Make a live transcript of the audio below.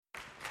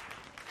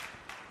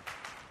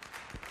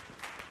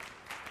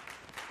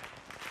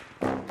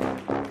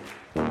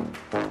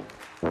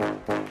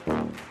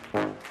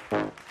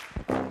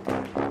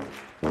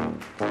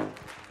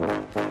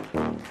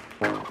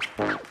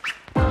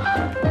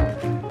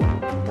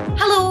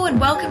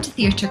welcome to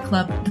Theatre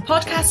Club, the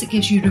podcast that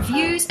gives you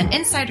reviews and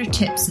insider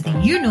tips so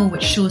that you know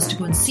which shows to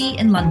go and see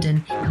in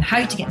London and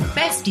how to get the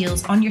best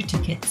deals on your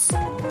tickets.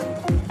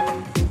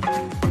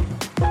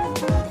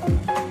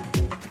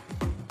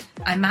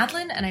 I'm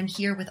Madeline and I'm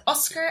here with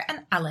Oscar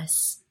and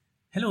Alice.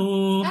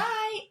 Hello.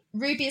 Hi.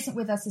 Ruby isn't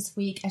with us this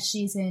week as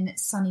she's in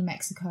sunny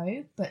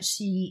Mexico, but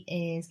she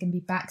is going to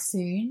be back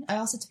soon. I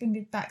asked her to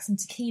bring back some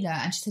tequila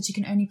and she said she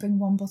can only bring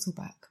one bottle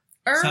back.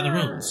 Is that the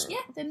rules?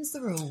 Yeah, them's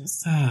the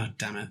rules. Ah,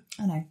 damn it.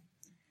 I know.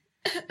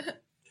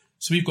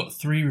 So we've got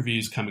 3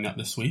 reviews coming up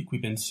this week.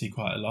 We've been to see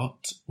quite a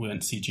lot. We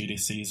went to see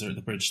Julius Caesar at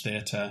the Bridge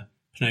Theatre,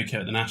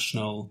 Pinocchio at the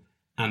National,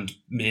 and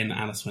me and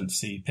Alice went to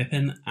see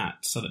Pippin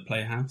at Southwark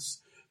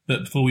Playhouse.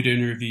 But before we do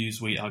any reviews,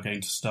 we are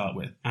going to start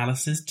with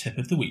Alice's tip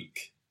of the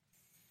week.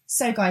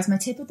 So guys, my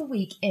tip of the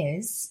week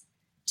is,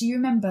 do you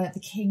remember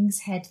the King's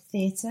Head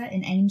Theatre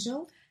in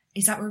Angel?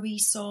 Is that where we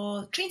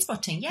saw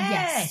Trainspotting?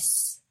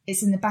 Yes.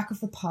 It's in the back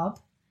of the pub.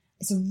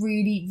 It's a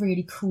really,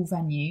 really cool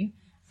venue.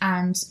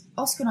 And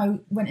Oscar and I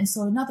went and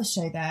saw another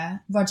show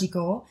there,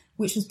 Ruddigore,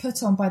 which was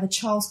put on by the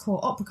Charles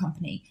Court Opera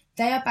Company.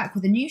 They are back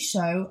with a new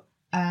show.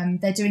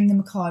 They're doing The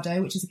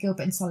Mikado, which is a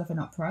Gilbert and Sullivan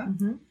opera.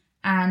 Mm-hmm.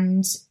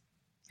 And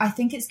I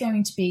think it's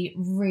going to be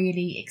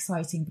really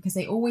exciting because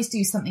they always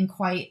do something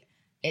quite,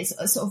 it's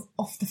sort of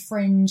off the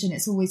fringe and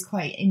it's always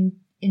quite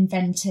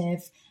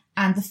inventive.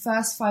 And the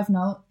first five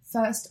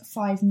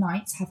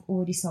nights have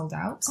already sold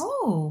out.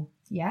 Oh.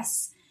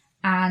 Yes.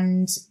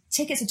 And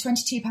tickets are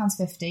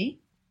 £22.50.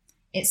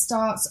 It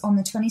starts on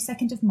the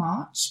 22nd of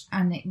March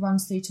and it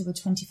runs through till the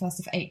 21st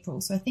of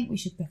April. So I think we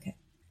should book it.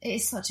 It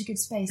is such a good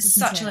space,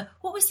 isn't it?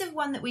 What was the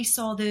one that we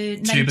saw, the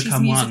Two 90s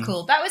Become musical?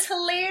 One. That was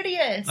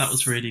hilarious. That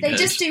was really good. They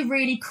just do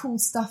really cool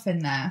stuff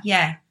in there.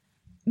 Yeah.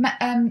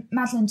 Madeline,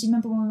 do you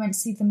remember when we went to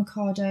see The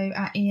Mikado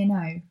at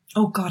E&O?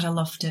 Oh, God, I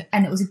loved it.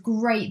 And it was a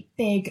great,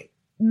 big,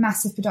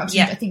 massive production.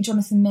 Yeah. I think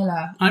Jonathan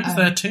Miller. I was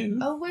there too.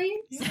 Oh, were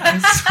you?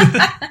 Yes.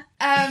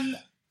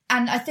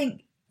 And I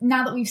think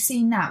now that we've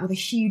seen that with a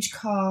huge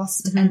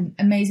cast and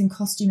amazing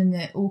costume in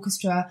the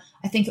orchestra,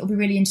 I think it'll be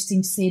really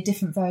interesting to see a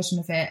different version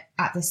of it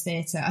at this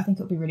theatre. I think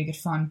it'll be really good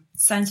fun.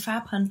 Sounds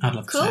fab, hun. I'd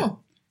love to see it.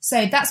 Cool.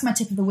 So that's my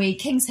tip of the week.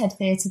 King's Head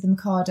Theatre, The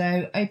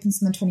Mikado,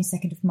 opens on the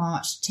 22nd of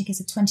March. Tickets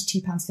are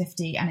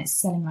 £22.50 and it's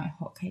selling like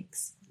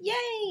hotcakes.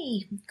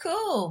 Yay!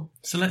 Cool.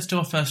 So let's do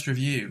our first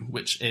review,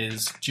 which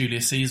is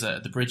Julius Caesar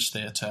at the Bridge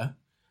Theatre,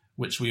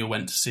 which we all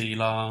went to see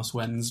last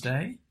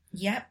Wednesday.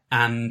 Yep.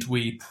 And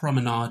we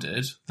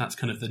promenaded. That's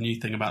kind of the new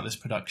thing about this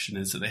production,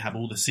 is that they have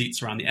all the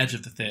seats around the edge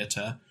of the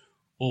theatre,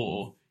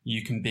 or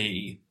you can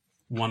be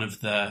one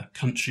of the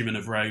countrymen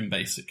of Rome,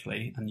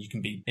 basically, and you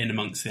can be in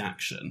amongst the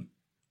action,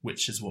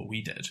 which is what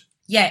we did.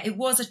 Yeah, it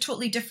was a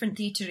totally different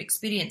theatre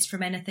experience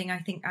from anything I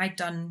think I'd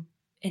done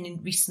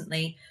in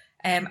recently.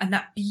 And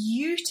that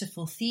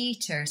beautiful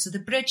theatre. So the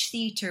Bridge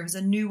Theatre was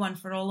a new one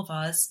for all of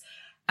us.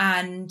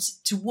 And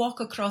to walk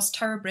across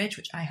Tower Bridge,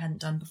 which I hadn't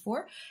done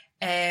before,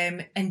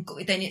 and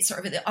then it's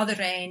sort of at the other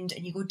end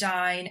and you go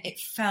down.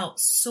 It felt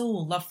so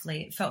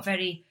lovely. It felt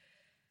very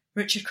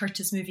Richard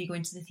Curtis movie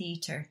going to the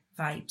theatre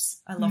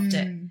vibes. I loved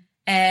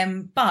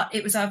it. But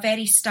it was a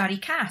very starry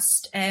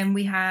cast.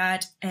 We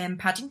had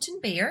Paddington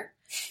Bear,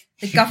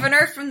 the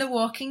governor from The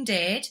Walking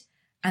Dead,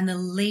 and the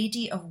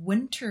Lady of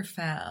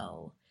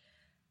Winterfell.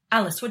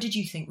 Alice, what did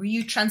you think? Were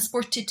you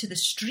transported to the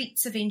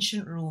streets of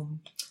ancient Rome?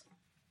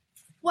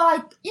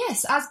 Well,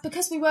 yes,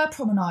 because we were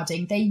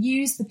promenading, they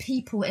used the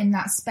people in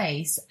that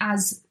space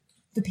as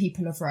the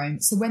people of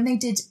Rome. So when they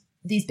did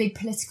these big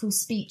political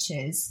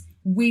speeches,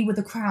 we were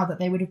the crowd that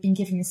they would have been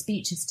giving the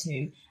speeches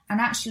to.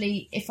 And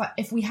actually,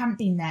 if we hadn't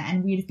been there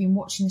and we'd have been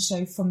watching the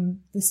show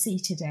from the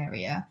seated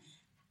area,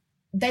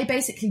 they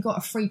basically got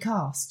a free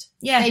cast.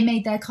 Yeah. They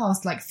made their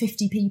cast like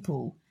 50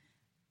 people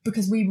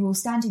because we were all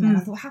standing there. And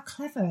I thought, how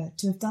clever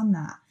to have done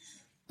that.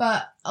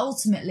 But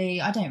ultimately,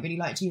 I don't really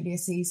like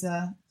Julius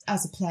Caesar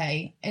as a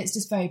play. It's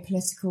just very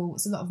political.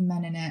 It's a lot of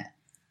men in it.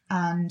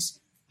 And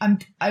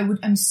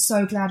I'm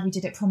so glad we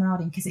did it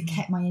promenading because it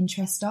kept my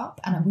interest up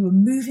and we were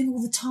moving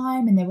all the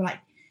time and they were like,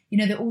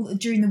 you know, all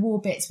during the war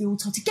bits, we were all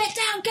told to get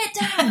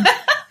down.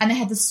 And they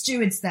had the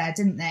stewards there,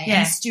 didn't they? Yeah.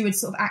 And the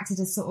stewards sort of acted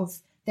as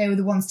they were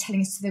the ones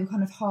telling us, so they were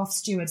kind of half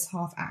stewards,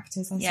 half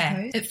actors, I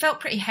suppose. It felt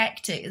pretty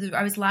hectic.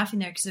 I was laughing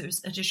there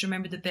because I just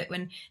remembered the bit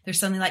when they're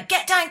suddenly like,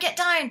 get down.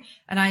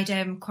 And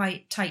I'd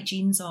quite tight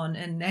jeans on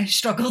and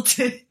struggled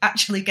to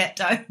actually get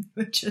down,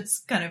 which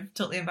is kind of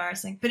totally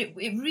embarrassing. But it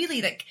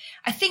really, like,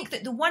 I think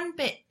that the one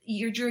bit,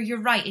 you're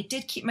right, it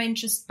did keep my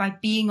interest by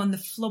being on the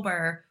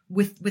flubber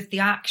with the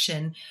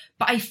action.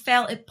 But I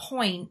felt at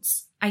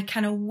points, I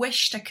kind of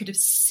wished I could have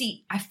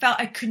I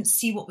felt I couldn't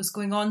see what was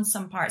going on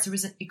some parts. There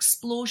was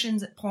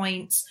explosions at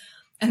points.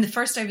 And the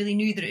first I really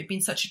knew that it had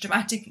been such a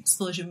dramatic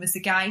explosion was the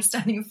guy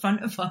standing in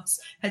front of us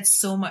had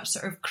so much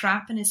sort of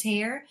crap in his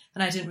hair.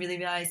 And I didn't really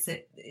realise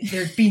that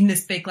there'd been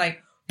this big,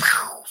 like,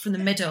 from the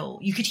middle.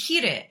 You could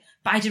hear it,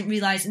 but I didn't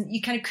realise, and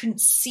you kind of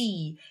couldn't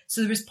see.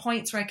 So there was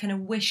points where I kind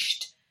of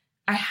wished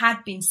I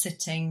had been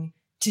sitting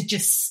to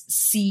just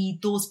see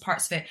those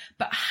parts of it.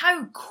 But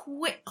how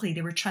quickly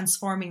they were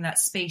transforming that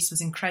space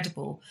was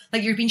incredible.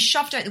 Like, you're being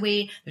shoved out the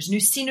way, there's new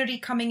scenery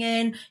coming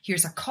in,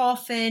 here's a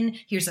coffin,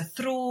 here's a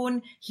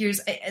throne, here's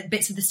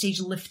bits of the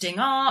stage lifting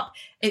up.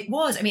 It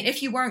was, I mean,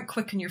 if you weren't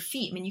quick on your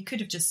feet, I mean, you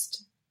could have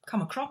just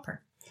come a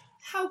cropper.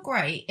 How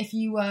great if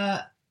you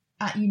were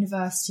at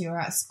university or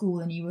at school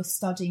and you were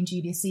studying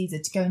Julius Caesar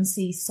to go and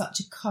see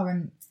such a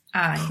current,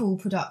 cool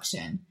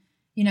production.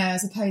 You know,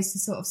 as opposed to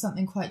sort of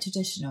something quite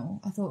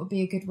traditional. I thought it would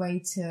be a good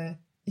way to,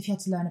 if you had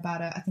to learn about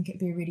it, I think it'd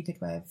be a really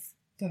good way of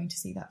going to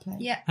see that play.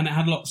 Yeah. And it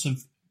had lots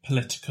of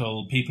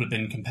political, people have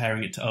been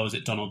comparing it to, is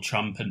it Donald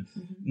Trump? And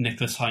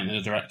Nicholas Hytner,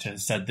 the director,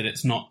 has said that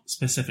it's not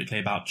specifically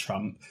about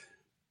Trump,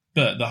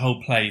 but the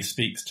whole play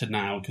speaks to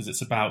now, because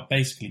it's about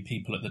basically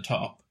people at the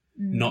top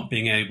not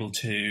being able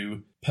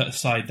to put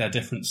aside their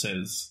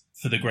differences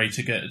for the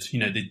greater good. You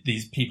know,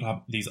 these people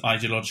have these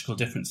ideological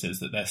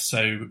differences that they're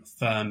so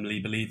firmly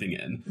believing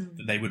in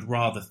that they would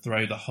rather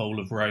throw the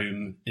whole of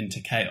Rome into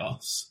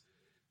chaos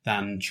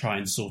than try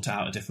and sort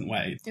out a different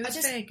way. It was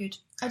very good.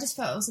 I just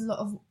felt it was a lot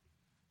of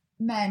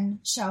men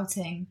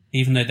shouting.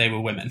 Even though they were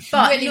women.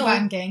 But, really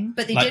wanging.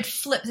 But they did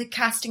flip the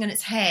casting on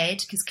its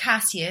head, because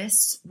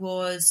Cassius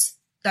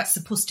that's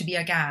supposed to be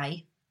a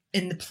guy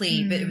in the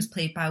play, but it was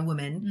played by a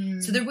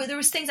woman. So there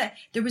was things that,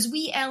 there was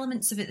wee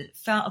elements of it that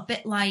felt a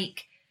bit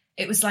like,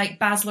 it was like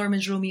Baz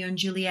Luhrmann's Romeo and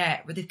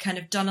Juliet, where they've kind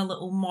of done a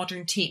little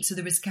modern take. So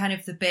there was kind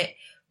of the bit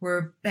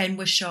where Ben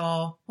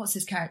Whishaw, what's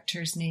his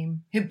character's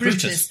name?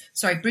 Brutus.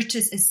 Sorry,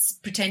 Brutus is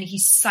pretending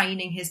he's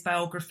signing his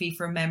biography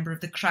for a member of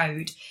the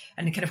crowd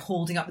and kind of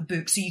holding up the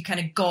book. So you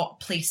kind of got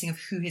placing of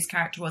who his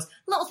character was.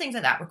 Little things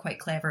like that were quite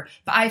clever.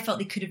 But I felt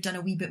they could have done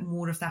a wee bit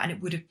more of that, and it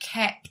would have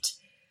kept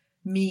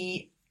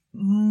me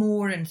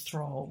more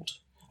enthralled.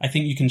 I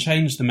think you can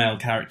change the male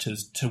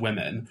characters to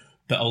women,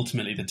 but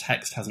ultimately the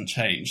text hasn't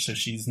changed. So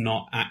she's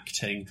not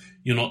acting.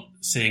 You're not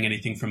seeing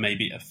anything from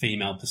maybe a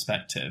female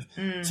perspective.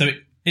 So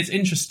it's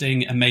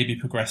interesting and maybe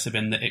progressive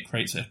in that it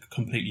creates a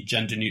completely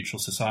gender-neutral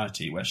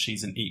society where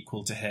she's an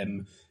equal to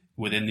him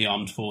within the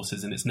armed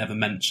forces, and it's never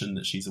mentioned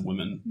that she's a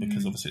woman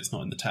because obviously it's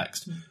not in the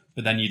text.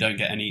 But then you don't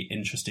get any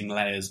interesting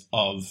layers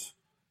of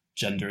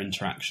gender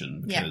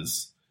interaction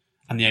because...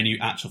 And the only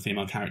actual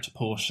female character,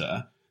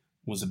 Portia,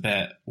 was a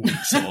bit weak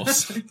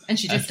sauce. And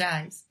she just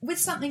dies. With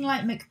something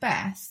like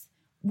Macbeth,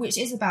 which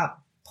is about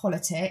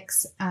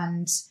politics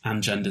and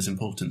gender's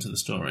important to the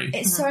story.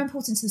 It's so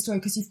important to the story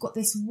because you've got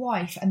this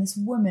wife and this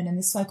woman and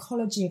the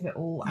psychology of it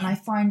all, and I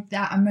find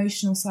that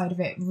emotional side of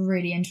it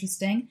really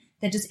interesting.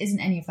 There just isn't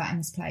any of that in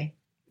this play.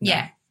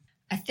 Yeah.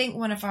 I think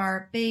one of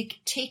our big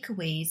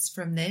takeaways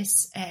from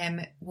this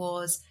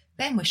was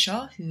Ben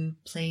Whishaw, who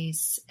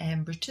plays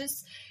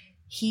Brutus.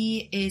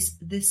 He is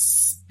the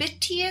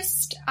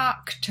spittiest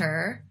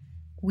actor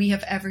we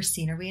have ever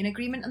seen. Are we in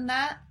agreement on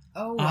that?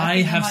 Oh,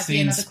 I have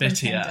seen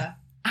spittier.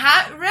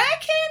 I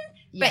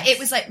reckon. Yes. But it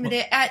was like,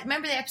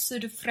 remember the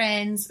episode of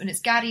Friends when it's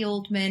Gary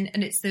Oldman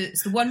and it's the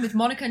one with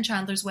Monica and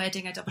Chandler's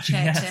wedding? I double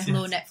checked.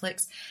 Hello,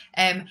 Netflix.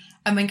 And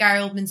when Gary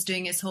Oldman's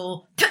doing his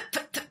whole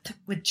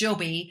with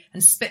Joby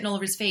and spitting all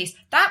over his face,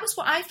 that was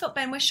what I felt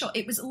Ben Whishaw.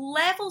 It was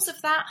levels of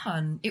that,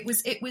 hun. It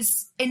was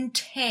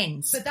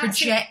intense. But that's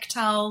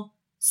projectile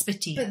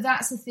spitty. But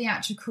that's a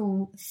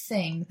theatrical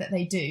thing that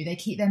they do. They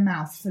keep their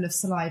mouth full of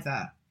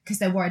saliva because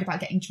they're worried about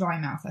getting dry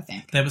mouth, I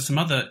think. There were some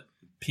other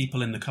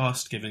people in the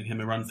cast giving him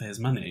a run for his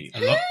money.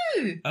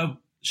 Who? Oh,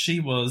 she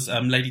was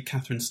Lady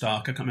Catherine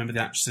Stark. I can't remember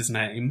the actress's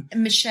name.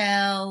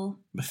 Michelle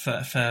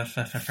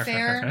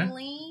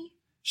Fairley.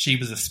 She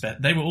was a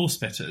spit. They were all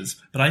spitters,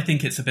 but I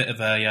think it's a bit of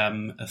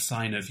a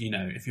sign of, you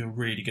know, if you're a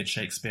really good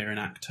Shakespearean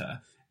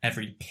actor,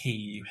 every P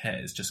you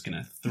hit is just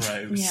going to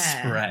throw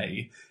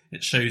spray.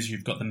 It shows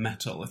you've got the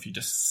metal if you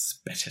just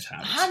spit it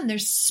out. And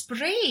there's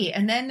spray,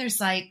 and then there's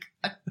like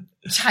a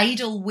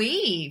tidal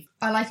wave.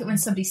 I like it when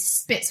somebody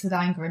spits with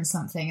anger in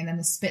something, and then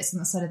the spit's on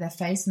the side of their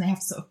face, and they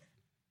have to sort of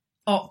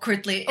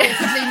awkwardly move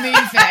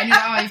it, and you're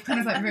like, oh, you've kind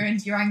of like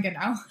ruined your anger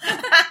now.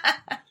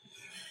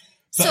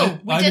 So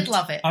we did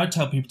love it. I would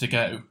tell people to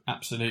go,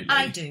 absolutely.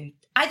 I do.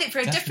 I think for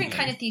a different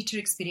kind of theatre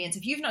experience,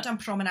 if you've not done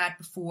Promenade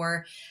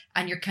before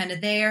and you're kind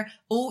of there,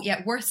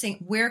 worth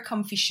saying, wear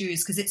comfy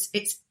shoes, because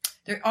it's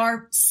there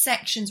are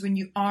sections when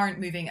you aren't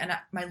moving, and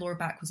my lower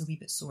back was a wee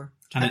bit sore.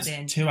 And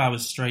it's 2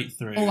 hours straight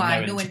through.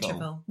 No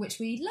interval. Which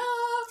we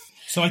love.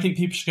 So I think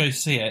people should go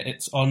see it.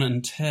 It's on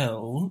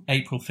until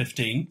April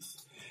 15th.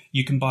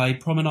 You can buy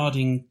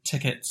promenading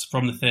tickets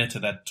from the theatre,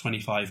 they're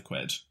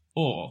 £25.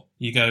 Or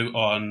you go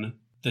on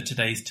the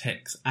Today's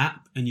Tix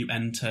app and you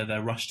enter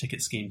their rush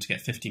ticket scheme to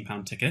get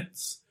 £15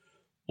 tickets.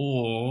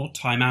 Or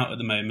Time Out at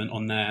the moment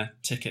on their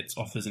tickets,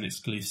 offers and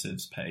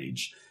exclusives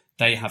page.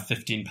 They have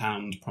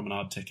 £15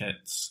 promenade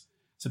tickets.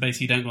 So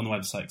basically, don't go on the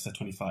website because they're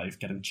 25,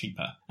 get them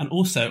cheaper. And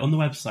also, on the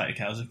website,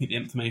 okay, I was looking at the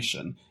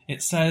information,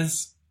 it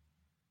says,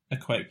 a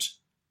quote,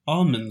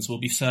 almonds will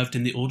be served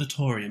in the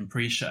auditorium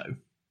pre-show.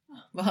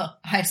 Well,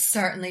 I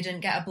certainly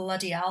didn't get a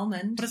bloody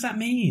almond. What does that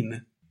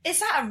mean? Is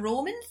that a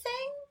Roman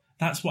thing?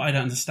 That's what I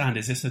don't understand.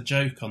 Is this a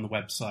joke on the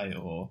website,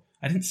 or...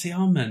 I didn't see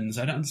almonds.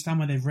 I don't understand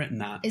why they've written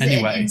that. Is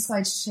anyway, it an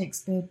inside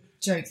Shakespeare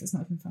joke that's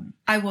not even funny?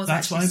 I was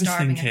That's actually what I was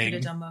starving. I thinking. could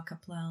have done a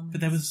couple of almonds.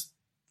 but there was...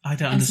 I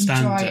don't And some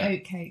understand dry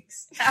it.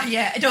 oatcakes.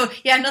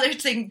 Another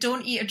thing,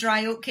 don't eat a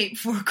dry oatcake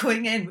before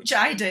going in, which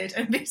I did,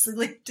 and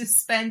basically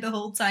just spend the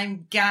whole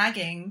time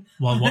gagging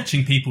While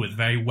watching people with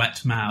very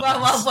wet mouths.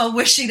 while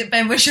wishing that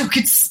Ben Whishaw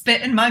could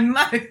spit in my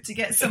mouth to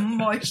get some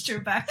moisture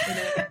back in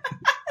it.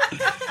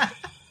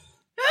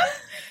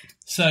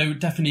 So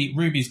definitely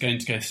Ruby's going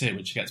to go see it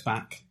when she gets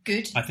back.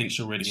 Good. I think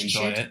she'll really She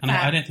enjoy should. it. And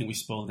I don't think we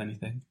spoiled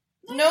anything.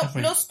 No, Have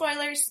we? no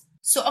spoilers.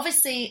 So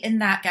obviously in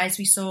that, guys,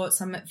 we saw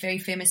some very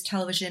famous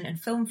television and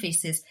film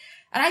faces.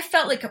 And I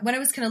felt like when I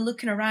was kind of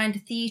looking around the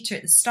theatre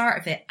at the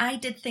start of it, I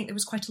did think there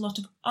was quite a lot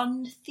of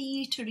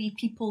untheatre-y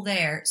people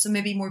there. So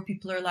maybe more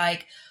people are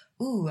like,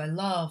 ooh, I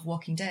love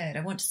Walking Dead.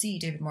 I want to see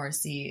David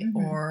Morrissey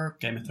or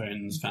Game of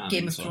Thrones fans.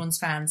 Game of Thrones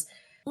fans.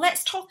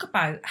 Let's talk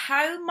about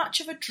how much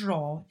of a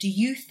draw do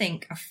you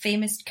think a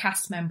famous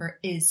cast member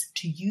is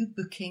to you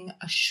booking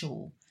a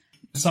show?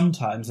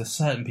 Sometimes there's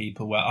certain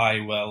people where I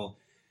will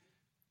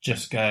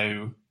just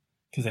go,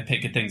 because they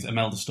pick good things.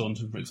 Imelda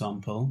Staunton, for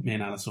example. Me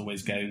and Alice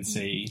always go and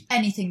see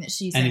Anything that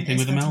she's anything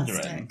in is with Imelda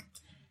fantastic. in.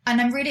 And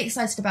I'm really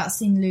excited about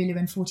seeing Lulu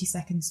in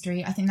 42nd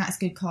Street. I think that's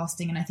good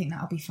casting and I think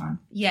that'll be fun.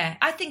 Yeah,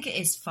 I think it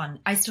is fun.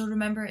 I still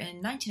remember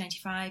in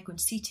 1995 going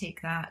to see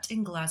Take That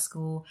in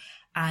Glasgow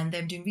and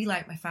them doing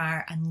Relight My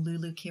Fire and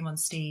Lulu came on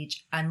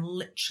stage and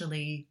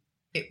literally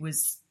it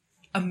was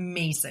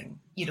amazing.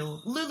 You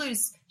know,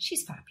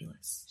 she's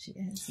fabulous. She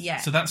is. Yeah.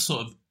 So that's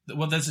sort of...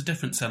 Well, there's a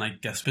difference then, I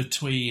guess,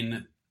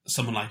 between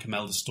someone like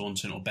Imelda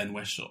Staunton or Ben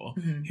Whishaw,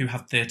 who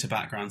have theatre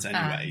backgrounds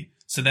anyway.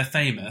 So they're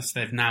famous.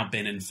 They've now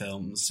been in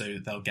films, so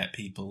they'll get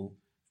people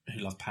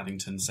who love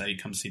Paddington say,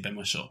 come see Ben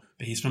Whishaw.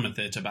 But he's from a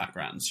theatre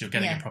background, so you're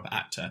getting a proper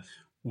actor.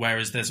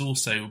 Whereas there's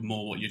also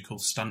more what you'd call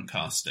stunt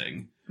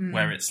casting,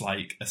 where it's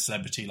like a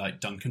celebrity like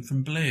Duncan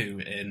from Blue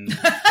in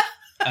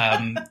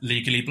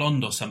Legally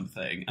Blonde or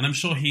something. And I'm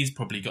sure he's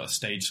probably got a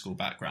stage school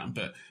background,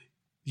 but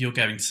you're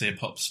going to see a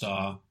pop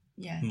star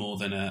more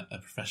than a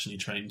professionally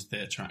trained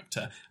theatre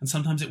actor. And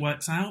sometimes it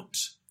works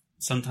out,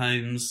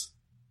 sometimes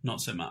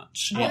not so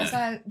much.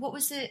 What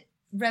was it?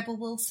 Rebel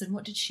Wilson,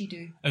 what did she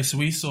do? Oh, so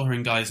we saw her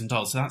in Guys and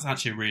Dolls. So that's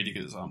actually a really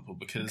good example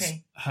because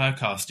her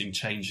casting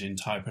changed the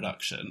entire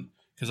production.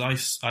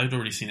 Because I'd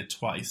already seen it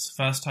twice.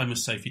 First time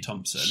was Sophie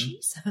Thompson.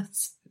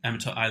 Jesus.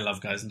 I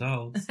love Guys and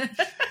Dolls.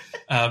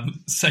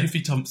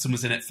 Sophie Thompson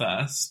was in it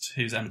first,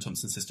 who's Emma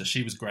Thompson's sister.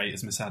 She was great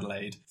as Miss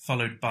Adelaide.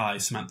 Followed by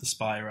Samantha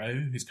Spiro,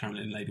 who's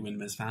currently a Lady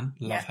Windermere's fan.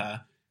 Love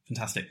her.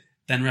 Fantastic.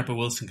 Then Rebel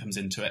Wilson comes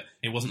into it.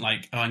 It wasn't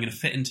like, oh, I'm going to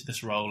fit into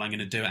this role. I'm going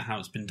to do it how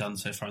it's been done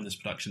so far in this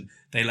production.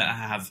 They let her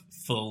have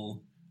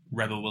full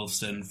Rebel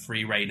Wilson,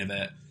 free reign of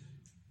it.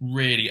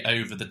 Really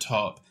over the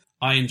top.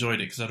 I enjoyed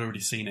it because I'd already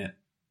seen it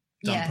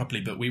done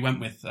properly. But we went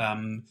with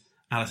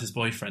Alice's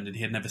boyfriend and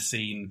he had never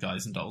seen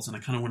Guys and Dolls. And I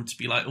kind of wanted to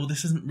be like, oh,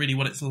 this isn't really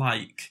what it's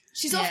like.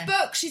 She's off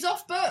book. She's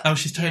off book. Oh,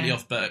 she's totally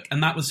off book.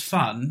 And that was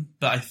fun.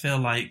 But I feel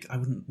like I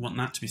wouldn't want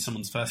that to be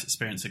someone's first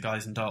experience of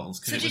Guys and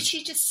Dolls. So did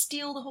she just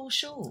steal the whole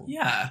show?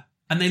 Yeah.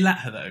 And they let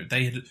her, though.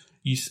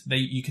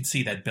 You could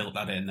see they'd built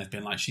that in. They'd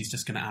been like, she's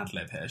just going to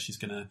ad-lib here. She's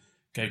going to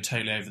go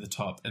totally over the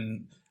top.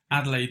 And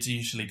Adelaide's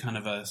usually kind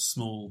of a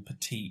small,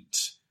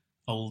 petite,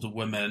 older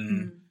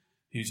woman,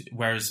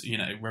 whereas,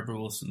 Rebel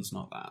Wilson's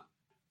not that.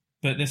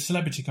 But this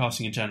celebrity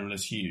casting in general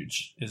is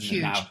huge, isn't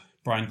it now?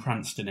 Bryan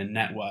Cranston in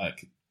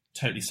Network,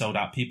 totally sold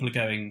out. People are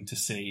going to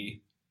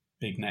see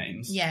big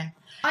names. Yeah.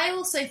 I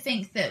also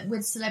think that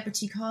with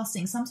celebrity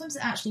casting, sometimes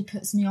it actually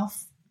puts me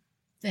off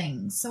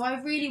things. So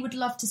I really would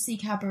love to see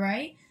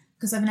Cabaret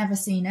because I've never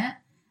seen it,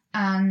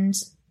 and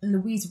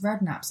Louise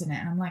Redknapp's in it,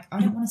 and I'm like, I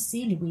don't want to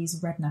see Louise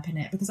Redknapp in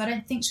it because I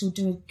don't think she'll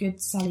do a good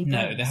Sally Bowles.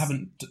 No,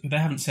 they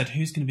haven't said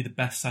who's going to be the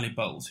best Sally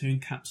Bowles, who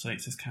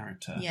encapsulates his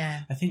character.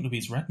 Yeah. I think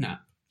Louise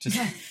Redknapp.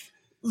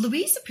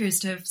 Louise appears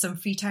to have some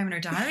free time in her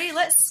diary.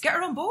 Let's get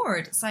her on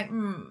board. It's like,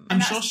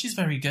 I'm sure she's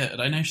very good.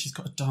 I know she's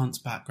got a dance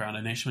background.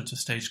 I know she went to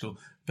stage school,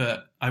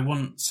 but I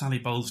want Sally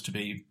Bowles to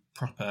be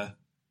proper.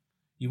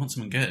 You want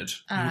someone good.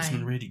 You want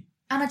someone really...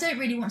 And I don't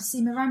really want to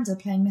see Miranda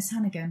playing Miss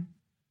Hannigan.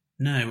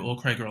 No, or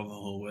Craig Oliver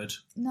Hallwood.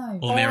 No.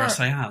 Or Mira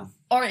Sayal.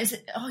 Or is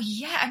it... Oh,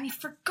 yeah. I mean,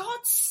 for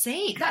God's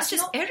sake. That's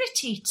just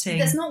irritating.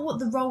 That's not what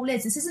the role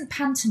is. This isn't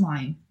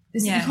pantomime.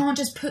 You can't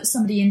just put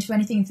somebody into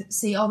anything to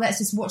see, let's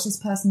just watch this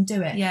person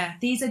do it. Yeah.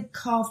 These are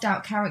carved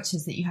out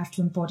characters that you have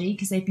to embody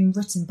because they've been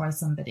written by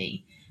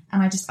somebody.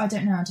 And I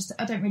don't know.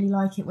 I don't really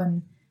like it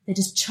when they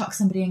just chuck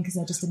somebody in because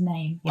they're just a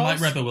name. Well,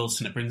 like Rebel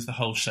Wilson, it brings the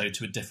whole show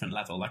to a different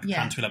level, like a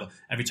panto level.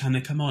 Every time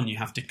they come on, you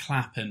have to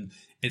clap, and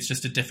it's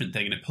just a different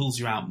thing, and it pulls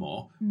you out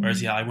more.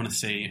 Whereas, I just want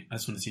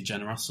to see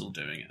Jenna Russell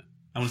doing it.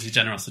 I want to see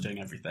Jenna Russell doing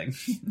everything,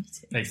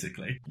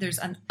 basically. There's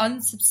an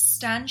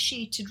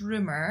unsubstantiated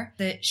rumour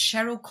that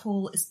Cheryl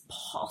Cole is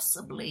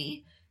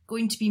possibly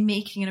going to be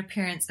making an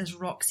appearance as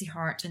Roxy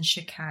Hart in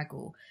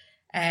Chicago.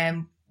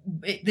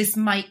 This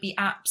might be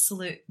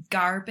absolute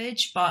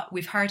garbage, but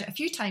we've heard it a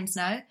few times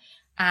now,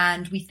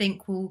 and we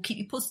think we'll keep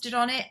you posted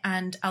on it,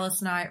 and Alice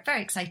and I are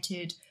very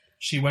excited.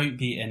 She won't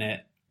be in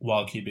it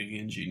while Cuba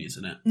Gooding Jr.'s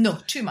in it. No,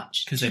 too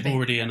much. Because Too they've big.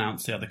 already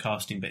announced the other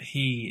casting, but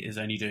he is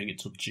only doing it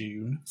till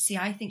June. See,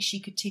 I think she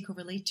could take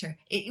over later.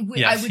 I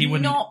Yes, he would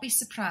wouldn't- not be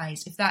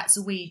surprised if that's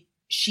the way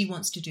she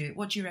wants to do it.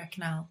 What do you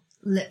reckon, Al?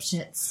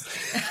 Lipschitz.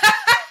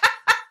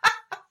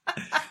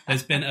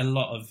 There's been a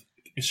lot of...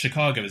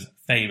 Chicago is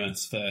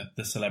famous for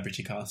the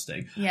celebrity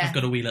casting. Yeah. I've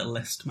got a wee little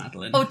list,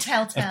 Madeline, Oh,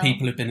 tell. of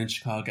people who've been in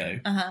Chicago.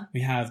 Uh-huh.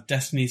 We have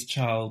Destiny's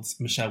Child's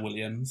Michelle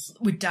Williams,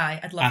 Would die.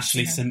 I'd love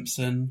Ashley to see her.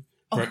 Simpson,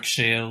 Brooke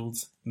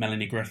Shields,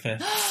 Melanie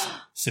Griffiths,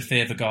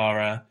 Sofia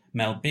Vergara,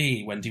 Mel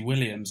B, Wendy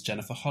Williams,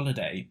 Jennifer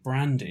Holliday,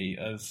 Brandy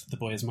of The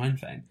Boy Is Mine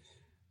fame,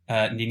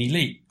 Nene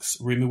Leakes,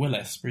 Ruma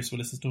Willis, Bruce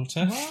Willis's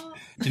daughter, What?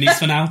 Denise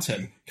Van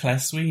Outen, Claire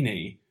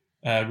Sweeney,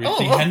 Ruthie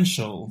Oh.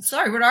 Henschel,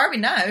 Sorry, where are we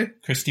now?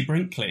 Christy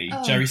Brinkley,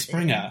 Oh, Jerry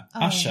Springer,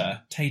 oh.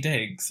 Usher, Tay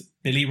Diggs,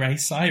 Billy Ray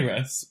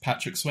Cyrus,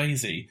 Patrick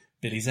Swayze,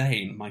 Billy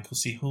Zane, Michael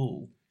C.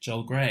 Hall,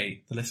 Joel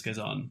Grey. The list goes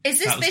on. Is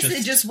this That was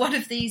basically just one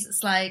of these?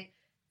 It's like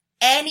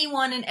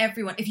anyone and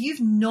everyone. If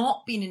you've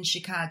not been in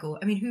Chicago,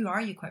 I mean, who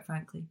are you, quite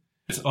frankly?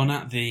 It's on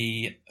at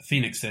the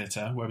Phoenix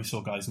Theatre, where we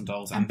saw Guys and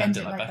Dolls and Bend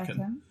It Like Beckham.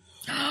 Beckham.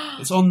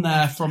 It's on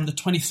there from the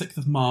 26th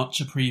of March,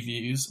 are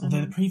previews, although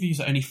Mm-hmm. the previews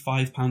are only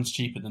 £5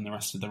 cheaper than the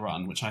rest of the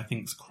run, which I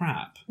think's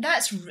crap.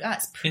 That's poor.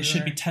 It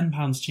should be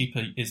 £10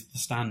 cheaper is the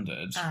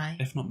standard, Aye.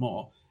 if not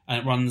more. And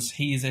it runs,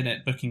 he's in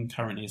it, booking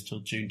currently is till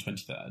June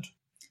 23rd.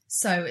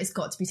 So it's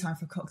got to be time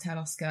for a cocktail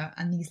Oscar,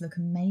 and these look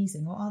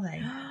amazing. What are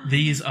they?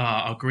 These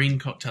are our green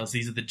cocktails.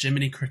 These are the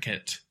Jiminy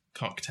Cricket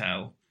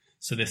cocktail.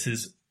 So this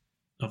is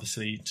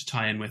obviously to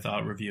tie in with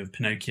our review of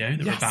Pinocchio that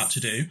we're Yes. about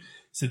to do.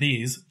 So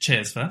these,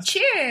 cheers first.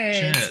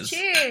 Cheers! Cheers.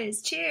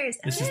 Cheers! Cheers!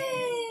 This is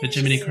the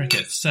Jiminy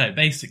Cricket. So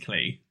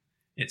basically,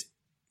 it's...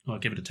 Well, I'll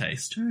give it a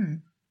taste.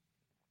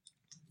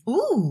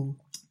 Ooh,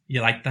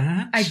 You like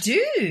that? I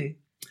do.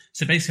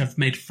 So basically, I've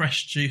made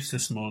fresh juice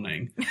this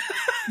morning.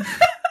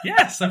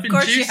 Yes, I've been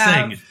course you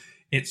juicing. have.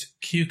 It's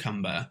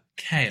cucumber,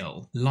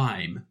 kale,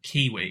 lime,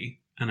 kiwi,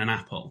 and an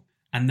apple.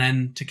 And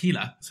then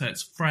tequila. So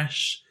it's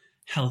fresh,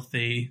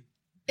 healthy.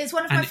 It's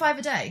one of my And- 5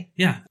 a day.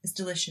 Yeah. It's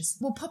delicious.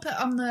 We'll pop it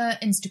on the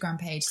Instagram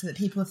page so that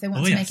people, if they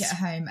want Oh, to yes. make it at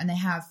home and they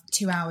have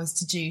 2 hours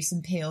to juice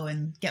and peel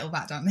and get all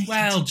that done, they can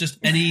Well, just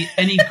any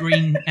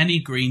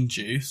green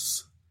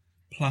juice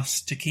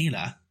plus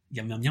tequila.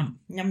 Yum, yum, yum.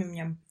 Yum, yum,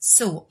 yum.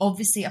 So,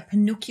 obviously, a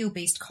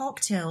Pinocchio-based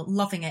cocktail.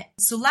 Loving it.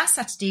 So, last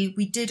Saturday,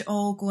 we did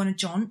all go on a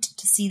jaunt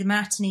to see the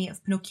matinee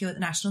of Pinocchio at the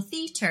National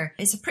Theatre.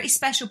 It's a pretty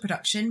special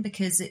production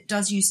because it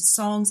does use the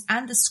songs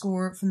and the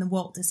score from the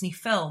Walt Disney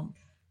film.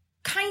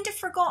 Kind of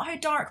forgot how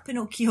dark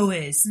Pinocchio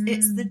is.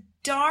 It's the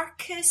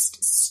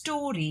darkest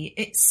story.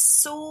 It's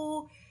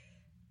so...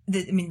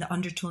 the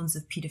undertones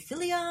of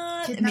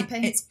paedophilia. Kidnapping. I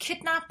mean, it's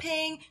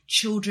kidnapping,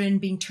 children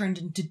being turned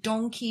into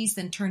donkeys,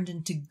 then turned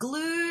into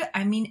glue.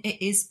 I mean,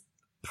 it is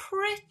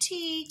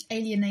pretty...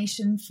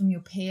 alienation from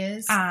your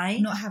peers, Aye.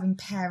 not having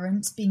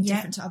parents, being Yeah.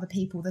 different to other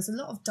people. There's a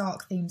lot of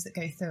dark themes that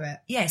go through it.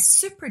 Yeah,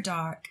 super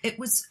dark. It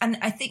was, and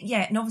I think,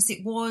 yeah, and obviously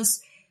it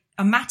was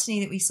a matinee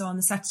that we saw on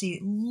the Saturday.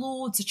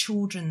 Loads of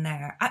children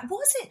there.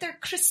 Was it their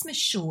Christmas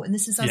show? And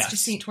this is us Yes.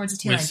 just seeing it towards the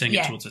tail We're end. seeing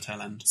Yeah. it towards the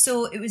tail end.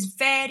 So it was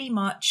very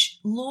much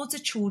loads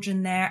of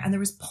children there, and there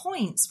was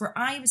points where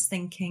I was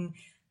thinking,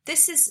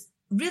 this is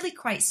really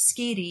quite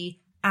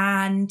scary.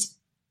 And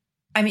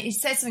I mean, it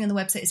says something on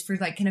the website is for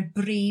like kind of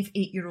brave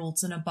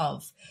 8-year-olds and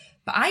above,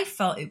 but I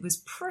felt it was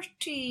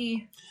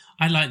pretty...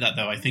 I like that,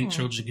 though. I think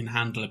children can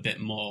handle a bit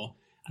more,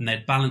 and they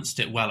balanced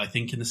it well. I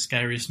think in the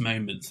scariest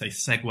moments, they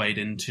segued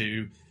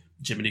into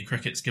Jiminy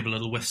Cricket's Give a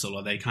Little Whistle,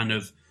 or they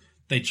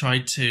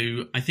tried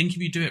to... I think if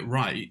you do it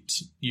right,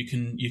 you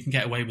can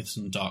get away with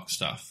some dark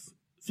stuff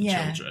for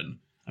Yeah. children.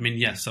 I mean,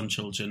 yes, some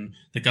children...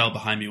 The girl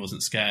behind me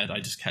wasn't scared. I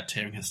just kept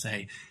hearing her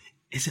say,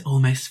 "Is it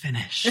almost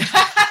finished?"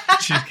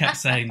 She kept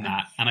saying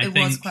that. And I It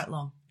think was quite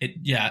long.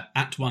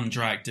 Act 1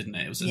 dragged, didn't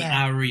it? It was an Yeah.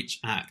 hour each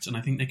act, and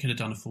I think they could have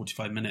done a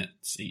 45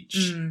 minutes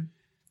each.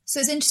 So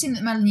it's interesting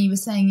that, Melanie, you were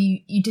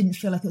saying you didn't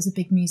feel like it was a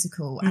big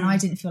musical, and I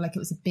didn't feel like it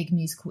was a big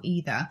musical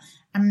either.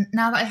 And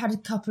now that I've had a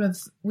couple of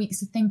weeks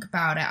to think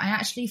about it, I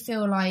actually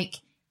feel like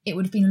it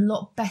would have been a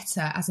lot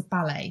better as a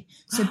ballet.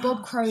 So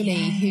Bob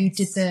Crowley, who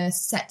did the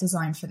set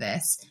design for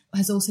this,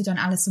 has also done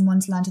Alice in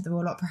Wonderland at the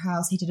Royal Opera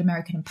House. He did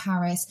American in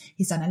Paris.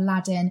 He's done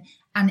Aladdin.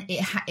 And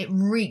it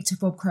reeked of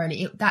Bob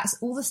Crowley. That's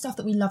all the stuff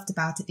that we loved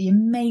about it. The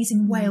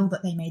amazing whale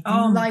that they made, the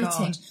Oh my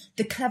lighting, God.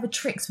 the clever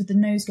tricks with the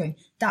nose going.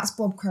 That's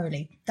Bob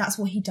Crowley. That's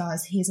what he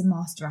does. He is a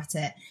master at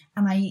it.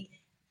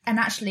 And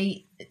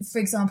actually, for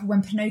example,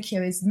 when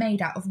Pinocchio is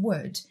made out of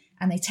wood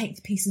and they take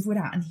the piece of wood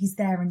out and he's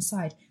there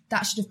inside,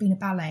 that should have been a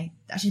ballet.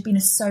 That should have been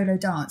a solo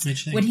dance.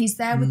 Actually, When he's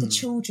there with the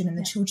children and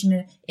the children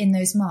are in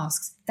those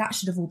masks, that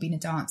should have all been a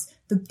dance.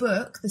 The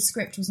book, the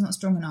script was not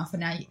strong enough,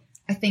 and I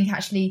think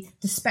actually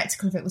the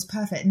spectacle of it was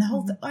perfect. And the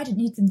whole I didn't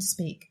need them to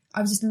speak.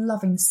 I was just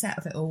loving the set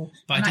of it all.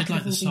 But and I that did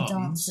like could the have all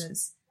been songs.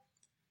 dancers.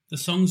 The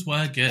songs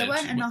were good. There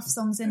weren't enough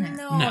songs in it.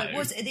 No, No, it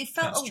was. They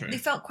that's true.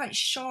 felt quite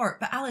short.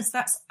 But Alice,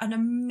 that's an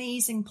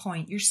amazing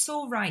point. You're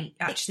so right.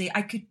 Actually,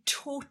 I could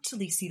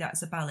totally see that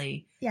as a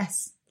ballet.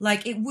 Yes.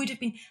 Like it would have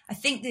been. I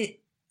think that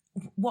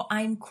what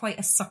I'm quite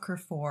a sucker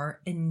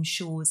for in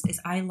shows is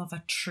I love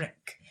a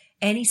trick.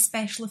 Any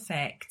special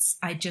effects,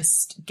 I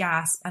just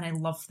gasp and I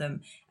love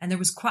them. And there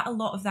was quite a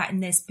lot of that in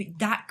this, but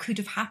that could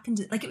have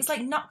happened. Like, it was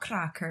like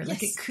Nutcracker. Yes.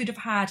 Like, it could have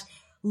had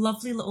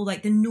lovely little,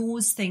 like, the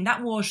nose thing.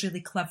 That was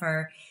really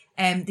clever.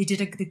 They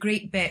did the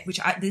great bit, which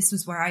this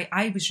was where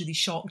I was really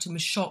shocked and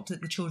was shocked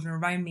that the children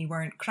around me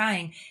weren't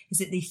crying, is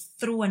that they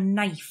throw a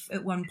knife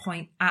at one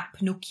point at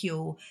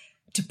Pinocchio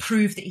to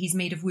prove that he's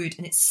made of wood,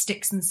 and it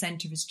sticks in the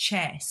centre of his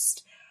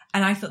chest.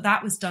 And I thought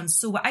that was done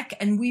so well.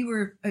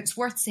 It's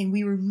worth saying,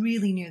 we were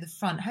really near the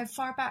front. How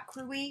far back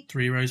were we?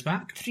 3 rows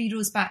back. 3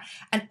 rows back.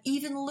 And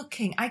even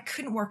looking, I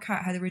couldn't work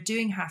out how they were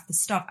doing half the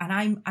stuff.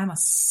 And I'm a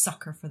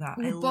sucker for that.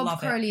 I Bob love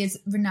Crowley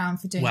is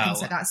renowned for doing things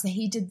like that. So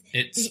he did...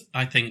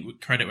 I think,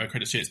 credit where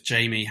credit's due, it's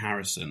Jamie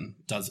Harrison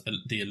does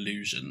the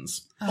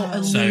illusions.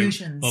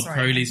 Illusions. So Bob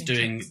Crowley's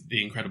doing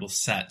the incredible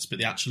sets, but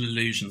the actual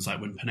illusions, like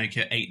when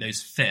Pinocchio ate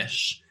those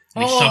fish...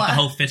 And he shoved the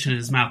whole fish in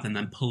his mouth and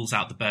then pulls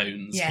out the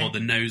bones or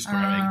the nose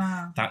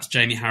growing. That's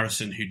Jamie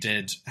Harrison, who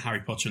did Harry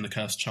Potter and the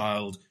Cursed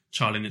Child,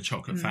 Charlie and the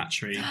Chocolate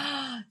Factory.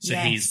 So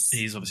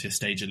he's obviously a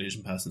stage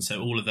illusion person.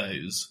 So all of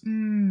those.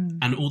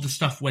 And all the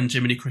stuff when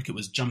Jiminy Cricket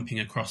was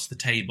jumping across the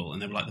table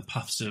and there were like the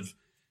puffs of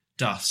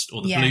dust,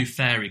 or the blue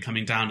fairy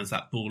coming down as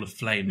that ball of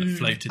flame that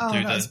floated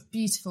through the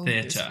beautiful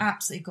theatre. It was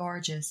absolutely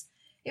gorgeous.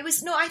 It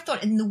was, I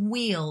thought in The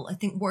Whale, I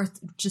think worth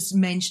just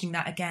mentioning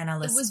that again,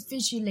 Alice. It was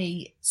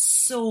visually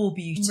so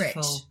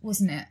beautiful. Rich,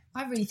 wasn't it?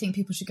 I really think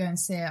people should go and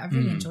see it. I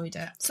really enjoyed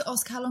it. So,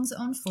 Oscar, how long's it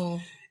on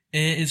for?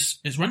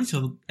 It's running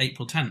till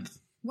April 10th.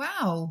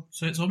 Wow.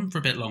 So it's on for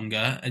a bit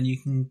longer, and you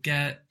can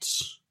get...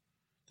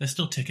 There's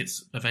still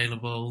tickets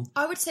available.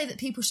 I would say that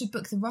people should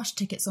book the rush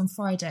tickets on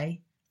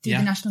Friday through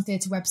the National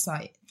Theatre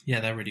website.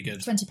 Yeah, they're really good.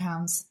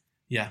 £20.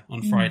 Yeah,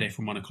 on Friday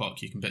from 1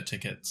 o'clock you can book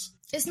tickets.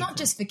 It's not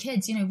just for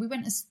kids. You know, we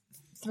went as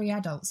 3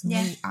 adults and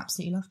we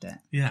absolutely loved it.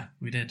 Yeah,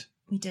 we did.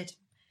 We did.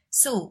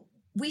 So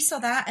we saw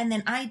that, and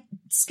then I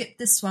skipped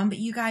this one, but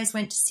you guys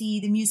went to see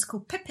the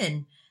musical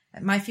Pippin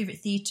at my favourite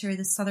theatre,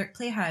 the Southwark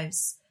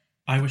Playhouse.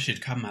 I wish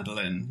you'd come,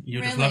 Madeline. You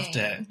would have loved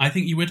it. I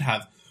think you would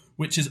have,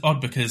 which is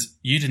odd because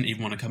you didn't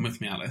even want to come with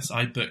me, Alice.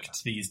 I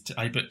booked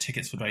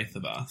tickets for both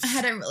of us. I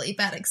had a really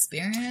bad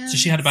experience. So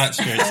she had a bad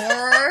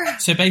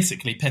experience. So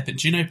basically, Pippin.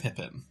 Do you know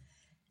Pippin?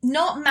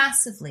 Not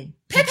massively.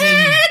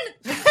 Pippin!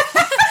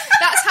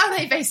 That's how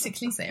they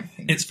basically say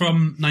everything. It's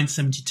from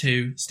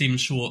 1972. Stephen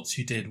Schwartz,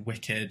 who did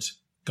Wicked,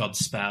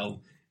 Godspell.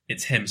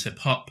 It's him. So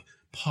pop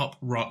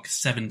rock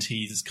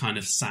 70s kind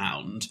of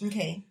sound.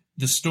 Okay.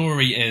 The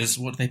story is,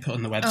 what do they put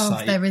on the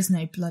website? Oh, there is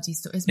no bloody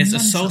story. It's a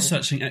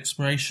soul-searching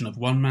exploration of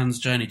one man's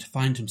journey to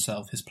find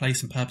himself, his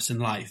place and purpose in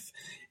life.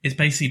 It's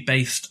basically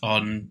based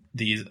on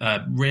these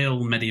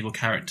real medieval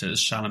characters,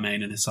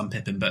 Charlemagne and his son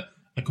Pippin, but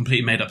a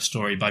completely made-up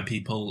story by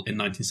people in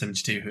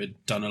 1972 who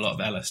had done a lot of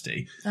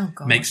LSD. Oh,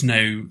 God. Makes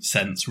no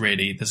sense,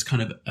 really. There's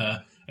kind of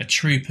a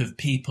troupe of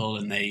people,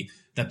 and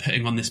they're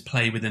putting on this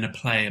play within a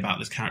play about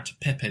this character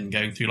Pippin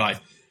going through life.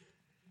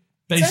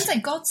 Sounds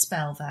like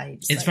Godspell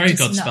vibes. It's very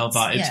Godspell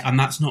vibes, and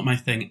that's not my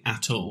thing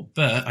at all.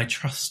 But I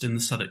trust in the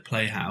Southwark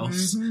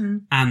Playhouse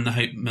and the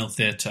Hope Mill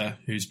Theatre,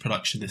 whose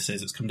production this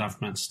is. It's come down from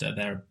Manchester.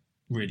 They're a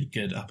really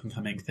good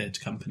up-and-coming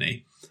theatre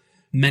company.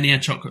 Many a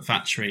Chocolate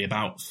Factory,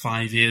 about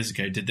 5 years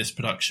ago, did this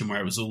production where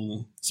it was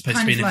all supposed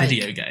to be in a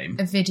video game.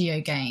 A video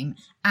game.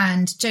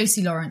 And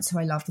Josie Lawrence, who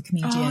I love, the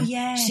comedian,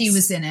 she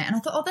was in it. And I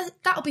thought,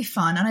 that'll be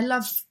fun. And I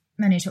love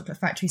Many a Chocolate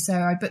Factory, so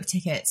I booked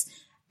tickets.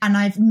 And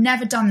I've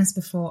never done this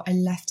before. I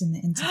left in the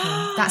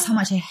interval. That's how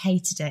much I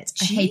hated it.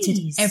 I hated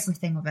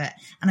everything of it.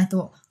 And I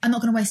thought, I'm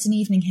not going to waste an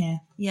evening here.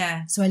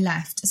 Yeah. So I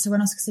left. So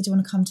when Oscar said, do you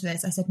want to come to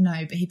this? I said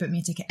no, but he booked me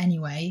a ticket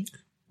anyway,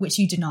 which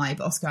you deny.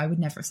 But Oscar, I would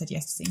never have said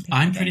yes to seeing Pippin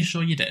I'm pretty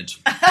sure you did.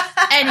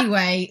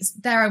 Anyway,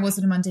 there I was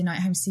on a Monday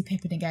night home to see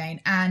Pippin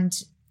again.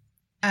 And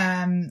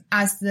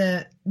as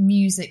the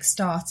music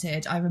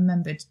started, I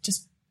remembered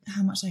just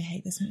how much I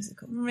hate this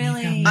musical.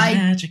 Really?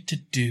 Magic to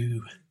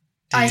do.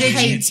 I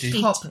hate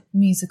pop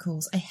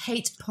musicals. I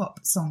hate pop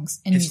songs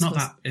in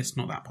musicals. It's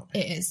not that poppy.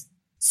 It is.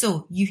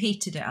 So, you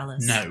hated it,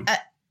 Alice? No.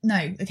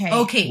 No, okay.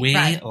 Okay, we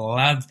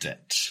loved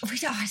it.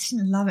 I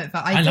didn't love it,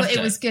 but I thought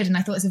it was good, and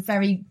I thought it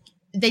was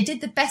they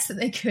did the best that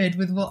they could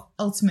with what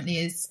ultimately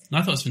is... I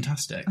thought it was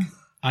fantastic.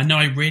 I know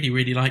I really,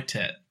 really liked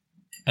it.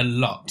 A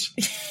lot.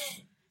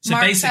 So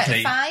Mark,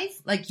 basically... 5?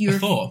 Like you were...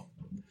 4.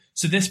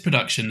 So this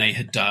production they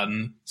had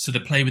done, so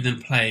the play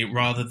within play,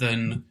 rather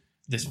than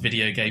this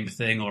video game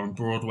thing, or on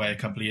Broadway a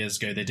couple of years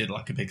ago, they did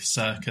like a big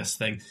circus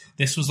thing.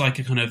 This was like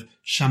a kind of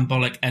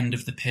shambolic end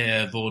of the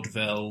pier,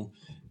 vaudeville,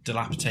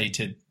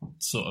 dilapidated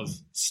sort of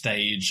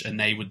stage, and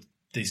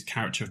these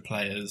character of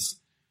players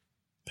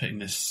putting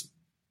this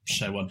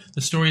show on.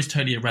 The story is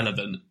totally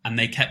irrelevant, and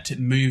they kept it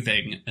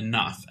moving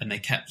enough, and they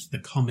kept the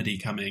comedy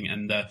coming,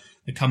 and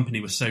the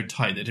company was so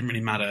tight that it didn't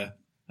really matter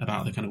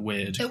about the kind of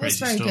weird,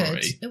 crazy story.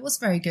 Good. It was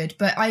very good.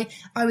 But I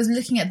was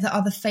looking at the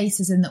other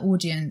faces in the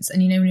audience,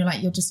 and you know when you're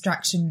like, your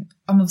distraction,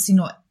 I'm obviously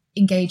not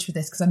engaged with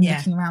this because I'm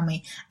looking around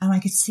me, and I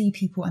could see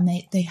people, and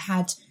they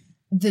had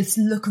this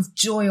look of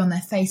joy on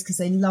their face because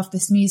they loved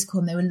this musical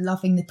and they were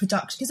loving the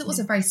production, because it was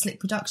a very slick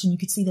production. You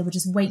could see they were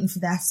just waiting for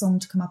their song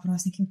to come up, and I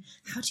was thinking,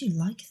 how do you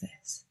like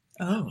this?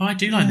 Oh, I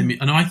do like the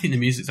and I think the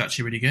music's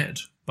actually really good,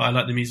 but I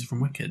like the music from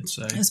Wicked.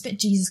 So it was a bit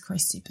Jesus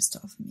Christ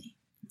Superstar for me.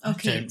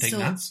 Okay,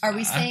 so are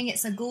we saying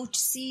it's a go to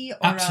see? Or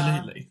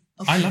absolutely.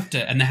 Okay. I loved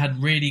it, and they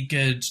had really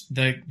good.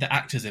 The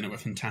actors in it were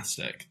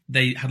fantastic.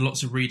 They had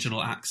lots of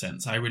regional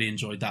accents. I really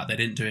enjoyed that. They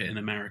didn't do it in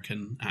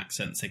American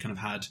accents. They kind of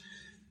had,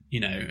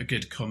 a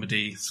good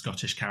comedy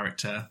Scottish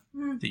character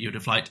that you would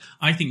have liked.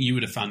 I think you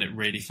would have found it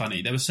really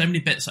funny. There were so many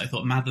bits I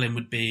thought Madeline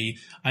would be.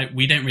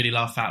 We don't really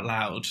laugh out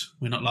loud.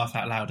 We're not laugh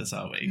out louders,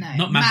 are we?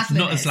 No,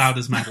 not as loud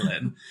as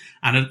Madeline.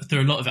 And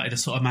through a lot of it, I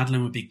just thought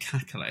Madeline would be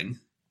cackling.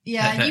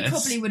 Yeah, you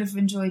probably would have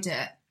enjoyed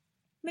it.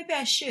 Maybe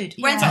I should.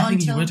 Yeah. When's it I on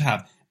think till? You would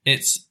have.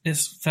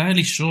 It's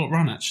fairly short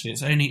run, actually.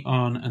 It's only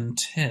on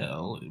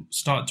until... It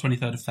started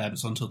 23rd of Feb.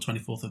 It's on until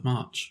 24th of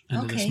March,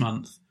 end of this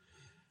month.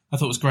 I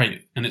thought it was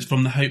great. And it's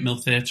from the Hope Mill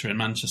Theatre in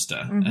Manchester.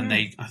 Mm-hmm. And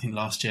I think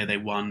last year they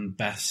won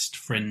Best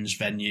Fringe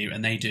Venue.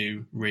 And they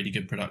do really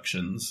good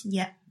productions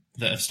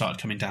that have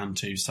started coming down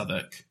to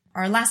Southwark.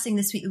 Our last thing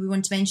this week that we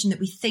want to mention that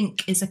we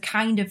think is a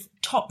kind of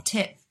top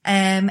tip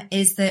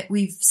is that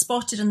we've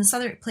spotted on the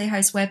Southwark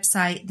Playhouse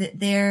website that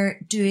they're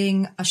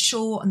doing a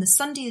show on the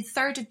Sunday the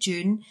 3rd of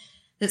June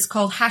that's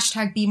called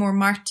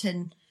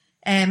 #BeMoreMartin.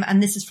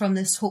 And this is from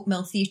this Hope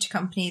Mill Theatre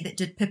Company that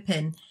did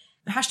Pippin.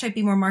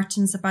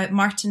 #BeMoreMartin's about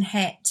Martin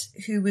Hett,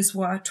 who was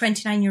a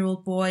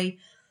 29-year-old boy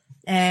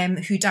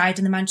who died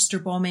in the Manchester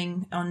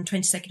bombing on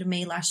 22nd of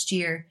May last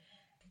year.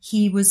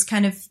 He was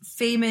kind of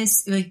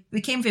famous,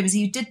 became famous.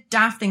 He did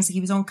daft things. Like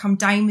he was on Come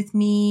Dine With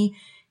Me.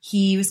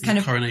 He was kind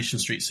of Coronation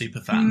Street super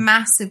fan.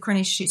 Massive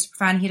Coronation Street super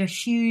fan. He had a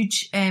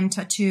huge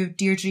tattoo of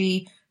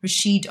Deirdre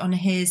Rashid on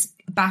his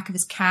back of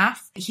his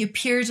calf. He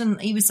appeared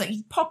and he was like,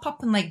 he'd pop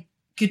up in like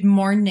Good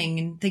Morning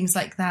and things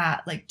like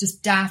that. Like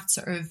just daft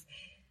sort of,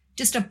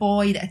 just a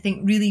boy that I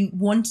think really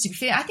wanted to be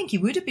famous. I think he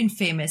would have been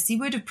famous. He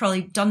would have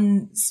probably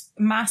done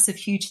massive,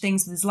 huge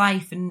things with his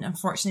life. And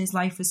unfortunately his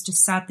life was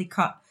just sadly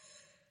cut.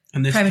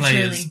 And this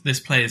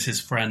play is his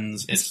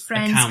friends. His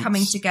friends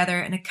coming together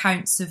and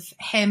accounts of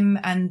him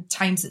and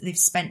times that they've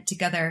spent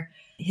together.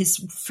 His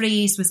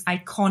phrase was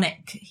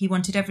iconic. He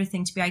wanted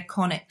everything to be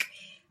iconic.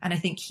 And I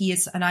think he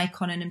is an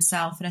icon in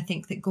himself. And I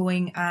think that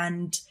going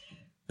and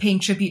paying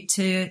tribute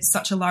to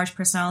such a large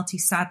personality,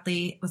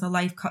 sadly, with a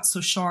life cut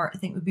so short, I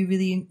think would be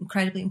really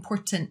incredibly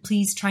important.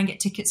 Please try and get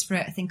tickets for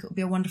it. I think it will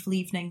be a wonderful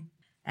evening.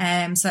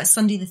 So that's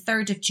Sunday the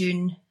 3rd of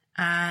June.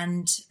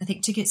 And I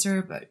think tickets are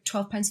about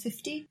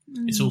 £12.50.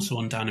 It's also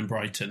on down in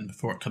Brighton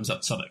before it comes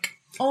up Southwark.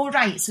 Oh,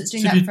 right. So it's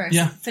doing that first.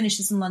 Yeah.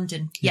 Finishes in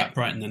London. Yeah,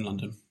 Brighton then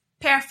London.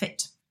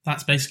 Perfect.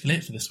 That's basically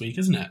it for this week,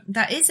 isn't it?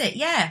 That is it,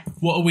 yeah.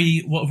 What have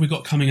we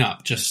got coming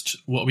up? Just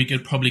what are we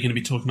probably going to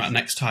be talking about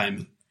next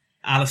time?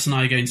 Alice and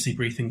I are going to see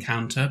Brief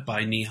Encounter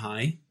by Knee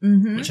High,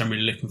 which I'm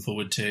really looking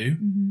forward to.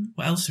 Mm-hmm.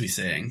 What else are we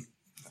seeing?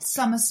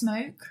 Summer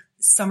Smoke,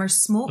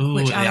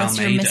 which Alice,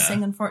 you're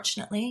missing,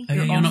 unfortunately. Oh,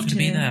 you're not going to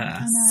be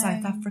there.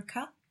 South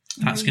Africa.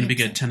 That's going to be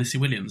good. Tennessee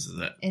Williams, is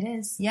it? It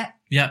is. Yep.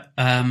 Yep.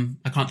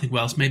 I can't think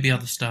what else. Maybe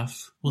other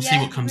stuff. We'll see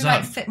what comes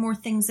up. We might fit more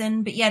things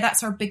in. But yeah,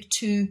 that's our big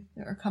two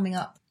that are coming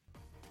up.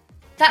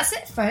 That's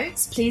it,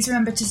 folks. Please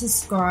remember to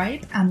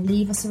subscribe and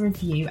leave us a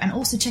review. And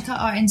also check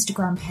out our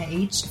Instagram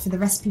page for the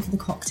recipe for the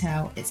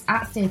cocktail. It's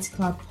at Theatre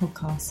Club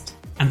Podcast.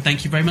 And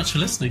thank you very much for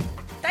listening.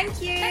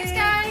 Thank you. Thanks,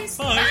 guys.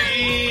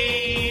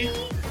 Bye.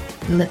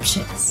 Lip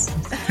shits.